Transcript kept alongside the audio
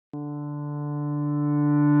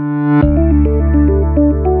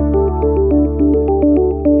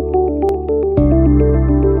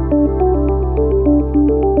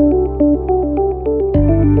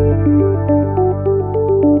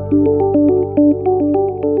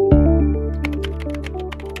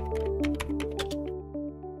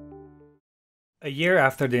year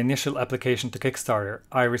after the initial application to Kickstarter,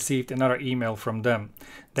 I received another email from them.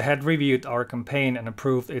 They had reviewed our campaign and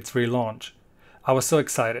approved its relaunch. I was so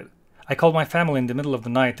excited. I called my family in the middle of the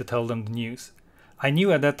night to tell them the news. I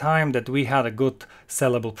knew at that time that we had a good,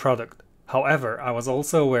 sellable product. However, I was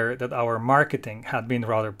also aware that our marketing had been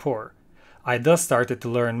rather poor. I thus started to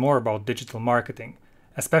learn more about digital marketing,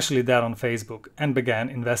 especially that on Facebook, and began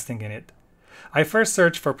investing in it. I first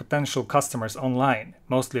searched for potential customers online,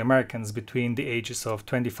 mostly Americans between the ages of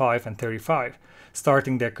 25 and 35,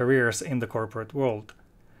 starting their careers in the corporate world.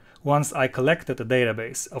 Once I collected a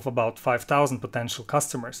database of about 5,000 potential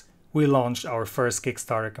customers, we launched our first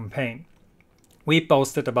Kickstarter campaign. We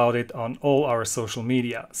posted about it on all our social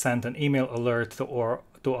media, sent an email alert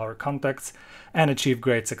to our contacts, and achieved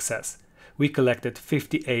great success. We collected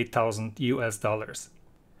 $58,000 US.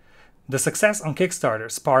 The success on Kickstarter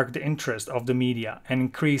sparked the interest of the media and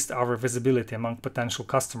increased our visibility among potential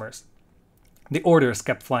customers. The orders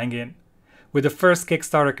kept flying in. With the first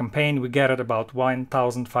Kickstarter campaign, we gathered about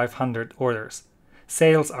 1,500 orders.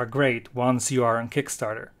 Sales are great once you are on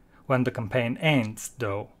Kickstarter. When the campaign ends,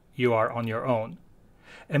 though, you are on your own.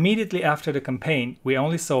 Immediately after the campaign, we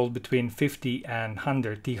only sold between 50 and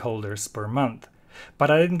 100 tea holders per month.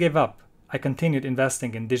 But I didn't give up. I continued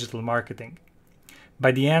investing in digital marketing.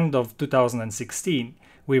 By the end of 2016,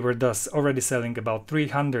 we were thus already selling about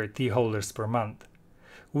 300 tea holders per month.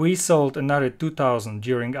 We sold another 2,000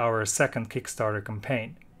 during our second Kickstarter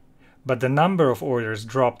campaign. But the number of orders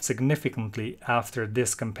dropped significantly after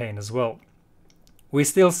this campaign as well. We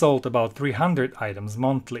still sold about 300 items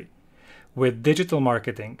monthly. With digital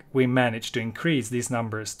marketing, we managed to increase these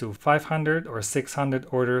numbers to 500 or 600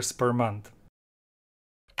 orders per month.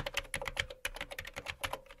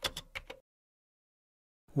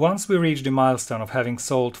 Once we reached the milestone of having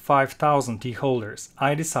sold 5,000 tea holders,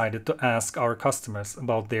 I decided to ask our customers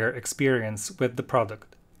about their experience with the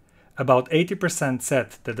product. About 80%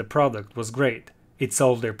 said that the product was great, it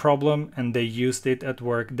solved their problem and they used it at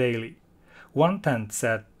work daily. 1/10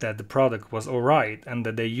 said that the product was alright and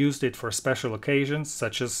that they used it for special occasions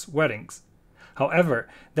such as weddings. However,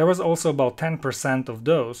 there was also about 10% of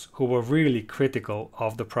those who were really critical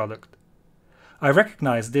of the product. I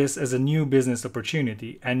recognized this as a new business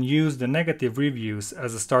opportunity and used the negative reviews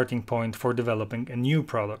as a starting point for developing a new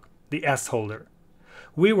product, the S holder.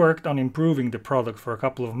 We worked on improving the product for a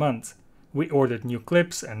couple of months. We ordered new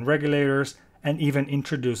clips and regulators and even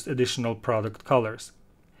introduced additional product colors.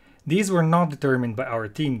 These were not determined by our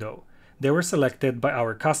team though. They were selected by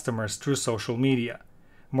our customers through social media.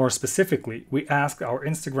 More specifically, we asked our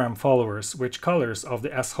Instagram followers which colors of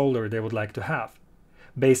the S holder they would like to have.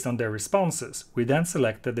 Based on their responses, we then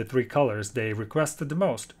selected the 3 colors they requested the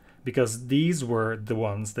most, because these were the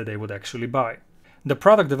ones that they would actually buy. The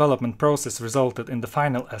product development process resulted in the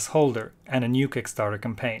final S holder and a new Kickstarter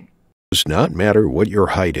campaign. It does not matter what your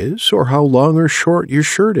height is or how long or short your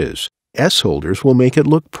shirt is. S holders will make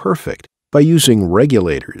it look perfect by using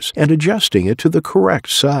regulators and adjusting it to the correct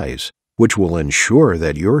size, which will ensure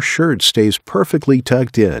that your shirt stays perfectly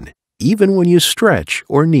tucked in, even when you stretch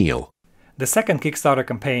or kneel. The second Kickstarter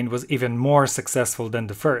campaign was even more successful than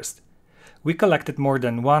the first. We collected more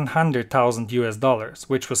than $100,000 US,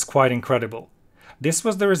 which was quite incredible. This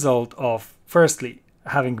was the result of, firstly,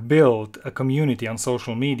 having built a community on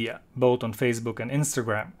social media, both on Facebook and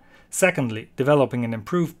Instagram. Secondly, developing an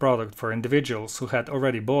improved product for individuals who had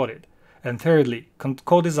already bought it. And thirdly,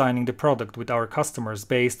 co-designing the product with our customers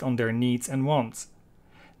based on their needs and wants.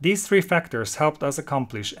 These 3 factors helped us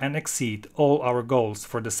accomplish and exceed all our goals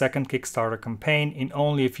for the second Kickstarter campaign in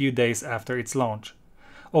only a few days after its launch.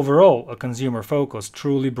 Overall, a consumer focus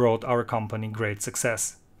truly brought our company great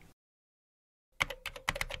success.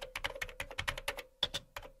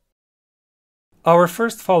 Our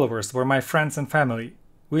first followers were my friends and family.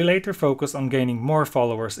 We later focused on gaining more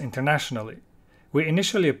followers internationally. We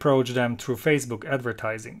initially approached them through Facebook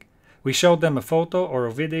advertising. We showed them a photo or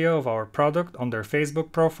a video of our product on their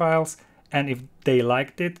Facebook profiles, and if they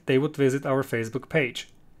liked it, they would visit our Facebook page.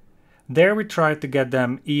 There we tried to get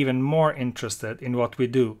them even more interested in what we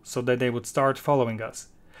do so that they would start following us.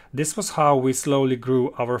 This was how we slowly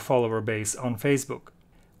grew our follower base on Facebook.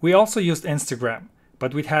 We also used Instagram,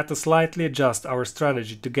 but we had to slightly adjust our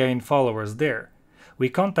strategy to gain followers there. We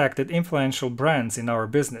contacted influential brands in our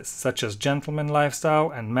business, such as Gentleman Lifestyle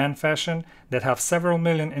and Man Fashion, that have several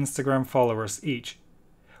million Instagram followers each.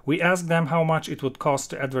 We asked them how much it would cost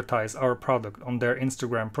to advertise our product on their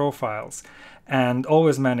Instagram profiles, and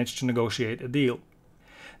always managed to negotiate a deal.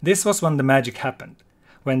 This was when the magic happened.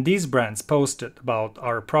 When these brands posted about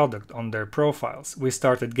our product on their profiles, we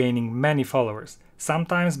started gaining many followers,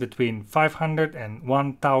 sometimes between 500 and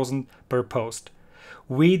 1,000 per post.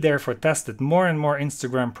 We therefore tested more and more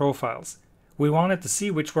Instagram profiles. We wanted to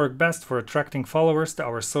see which worked best for attracting followers to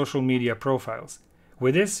our social media profiles.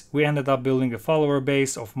 With this, we ended up building a follower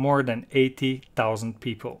base of more than 80,000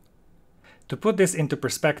 people. To put this into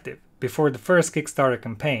perspective, before the first Kickstarter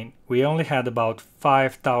campaign, we only had about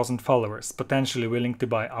 5,000 followers potentially willing to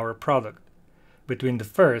buy our product. Between the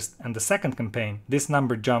first and the second campaign, this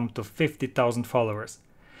number jumped to 50,000 followers.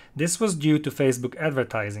 This was due to Facebook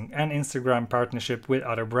advertising and Instagram partnership with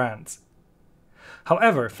other brands.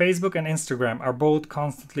 However, Facebook and Instagram are both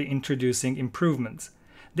constantly introducing improvements.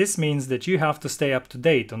 This means that you have to stay up to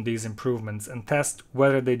date on these improvements and test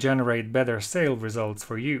whether they generate better sales results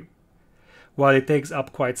for you. While it takes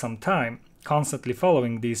up quite some time, constantly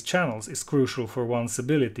following these channels is crucial for one's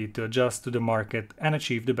ability to adjust to the market and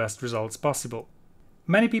achieve the best results possible.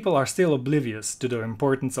 Many people are still oblivious to the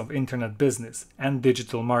importance of internet business and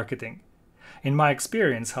digital marketing. In my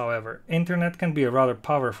experience, however, internet can be a rather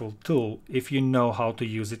powerful tool if you know how to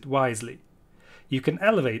use it wisely. You can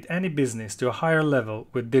elevate any business to a higher level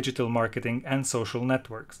with digital marketing and social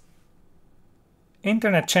networks.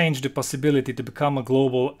 Internet changed the possibility to become a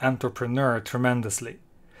global entrepreneur tremendously.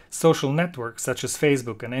 Social networks such as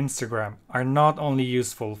Facebook and Instagram are not only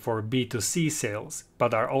useful for B2C sales,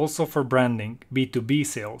 but are also for branding, B2B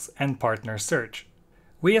sales, and partner search.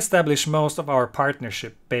 We establish most of our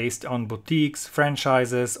partnership based on boutiques,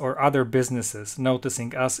 franchises, or other businesses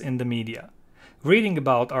noticing us in the media. Reading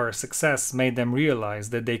about our success made them realize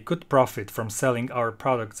that they could profit from selling our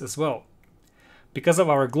products as well. Because of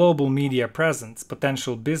our global media presence,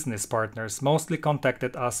 potential business partners mostly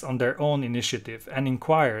contacted us on their own initiative and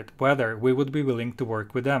inquired whether we would be willing to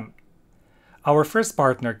work with them. Our first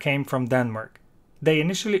partner came from Denmark. They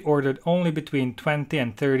initially ordered only between 20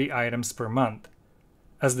 and 30 items per month.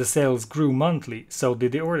 As the sales grew monthly, so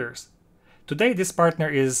did the orders. Today, this partner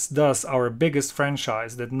is thus our biggest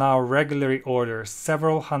franchise that now regularly orders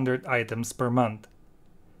several hundred items per month.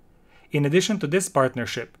 In addition to this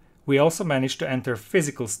partnership, we also managed to enter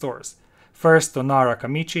physical stores, first to Nara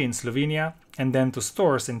Kamici in Slovenia, and then to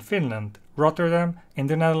stores in Finland, Rotterdam in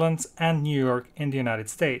the Netherlands, and New York in the United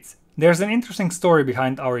States. There's an interesting story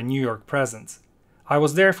behind our New York presence. I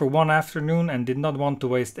was there for one afternoon and did not want to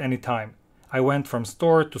waste any time. I went from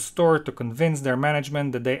store to convince their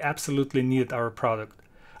management that they absolutely needed our product.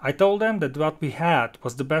 I told them that what we had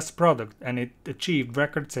was the best product and it achieved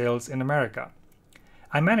record sales in America.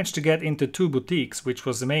 I managed to get into 2 boutiques, which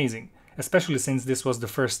was amazing, especially since this was the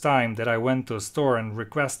first time that I went to a store and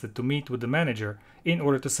requested to meet with the manager in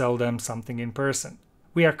order to sell them something in person.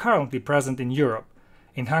 We are currently present in Europe,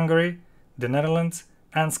 in Hungary, the Netherlands,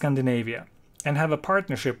 and Scandinavia, and have a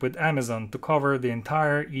partnership with Amazon to cover the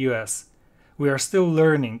entire US. We are still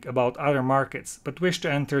learning about other markets, but wish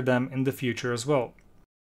to enter them in the future as well.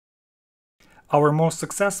 Our most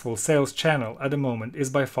successful sales channel at the moment is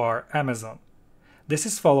by far Amazon. This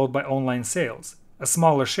is followed by online sales. A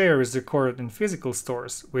smaller share is recorded in physical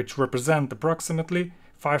stores, which represent approximately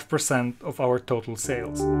 5% of our total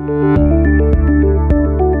sales.